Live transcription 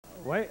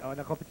Ouais, on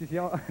a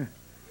compétition. On fait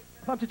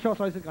une petite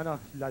chanson ici qu'on a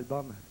sur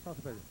l'album. Ça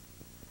s'appelle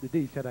The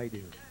Day You Said I Do.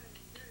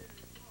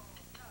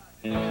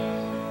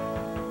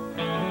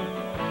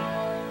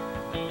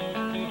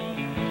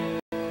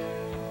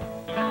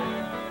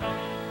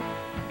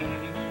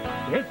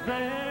 It's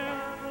been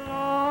a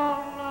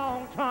long,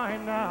 long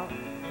time now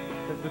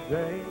since the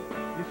day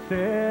you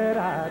said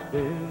I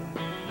do.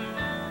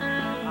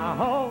 I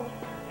hope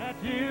that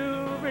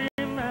you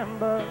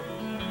remember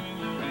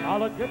all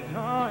the good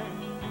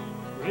times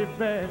we've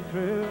been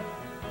through.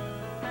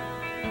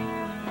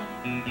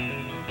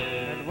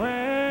 And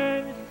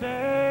when you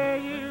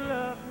say you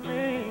love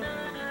me,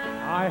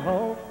 I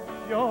hope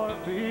you're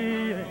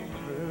being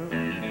true.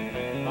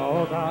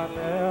 'Cause I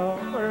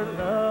never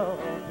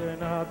loved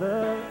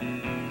another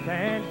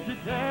since the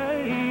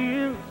day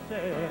you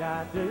said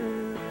I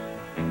do.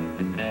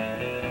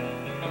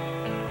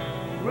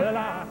 Well,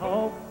 I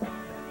hope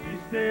you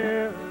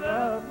still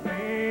love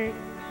me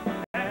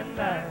and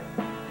that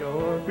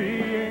you're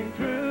being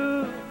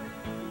true.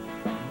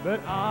 But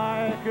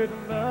I could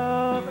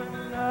love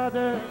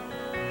another,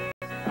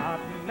 not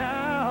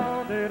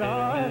now that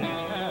I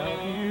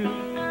have you.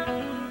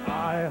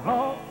 I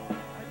hope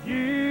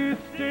you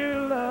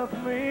still love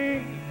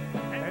me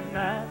and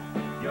that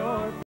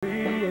you're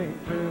being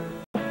true.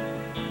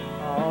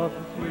 All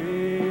the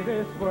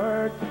sweetest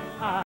words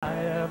I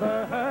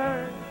ever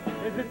heard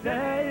is the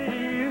day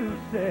you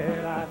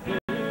said I do.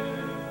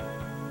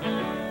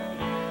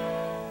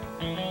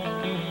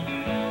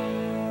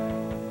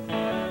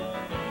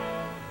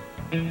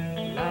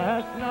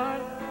 Last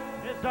night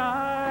as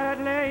I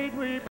laid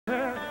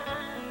weeping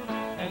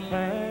and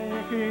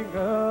thinking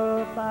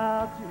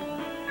about you,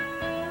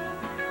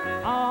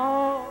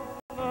 all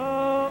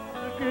of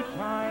the good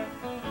times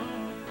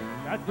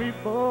that we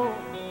both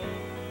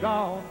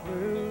gone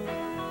through.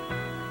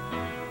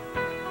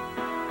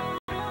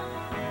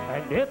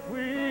 And if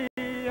we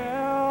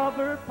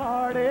ever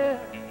parted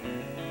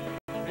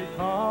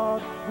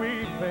because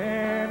we've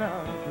been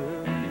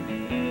untrue,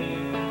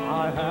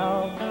 I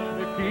have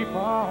to keep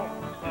on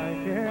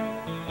thinking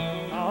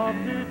of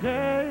the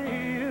day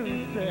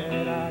you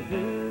said I do.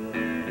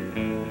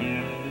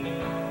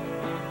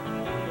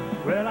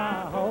 Well,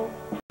 I hope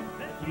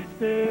that you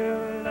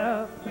still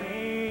love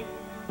me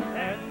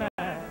and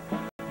that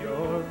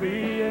you're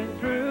being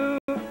true.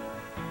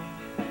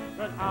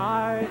 But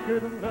I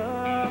couldn't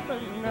love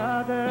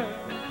another,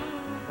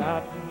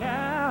 not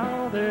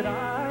now that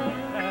I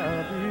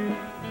have you.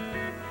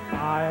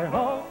 I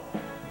hope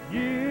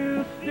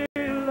you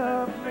still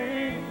love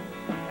me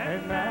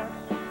and that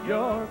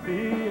you're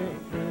being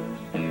true.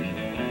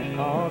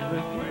 'Cause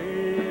the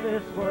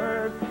sweetest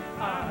words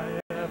I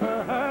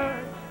ever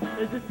heard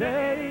is the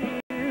day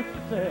you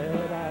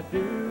said I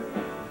do.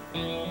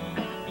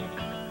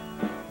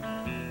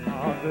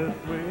 'Cause the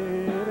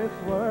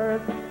sweetest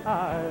words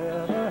I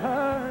ever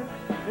heard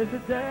is the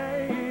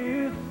day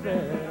you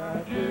said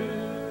I do.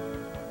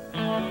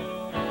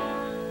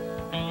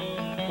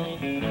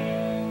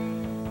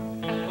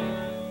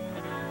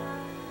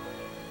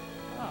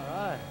 All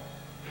right.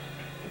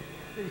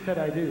 You said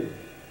I do.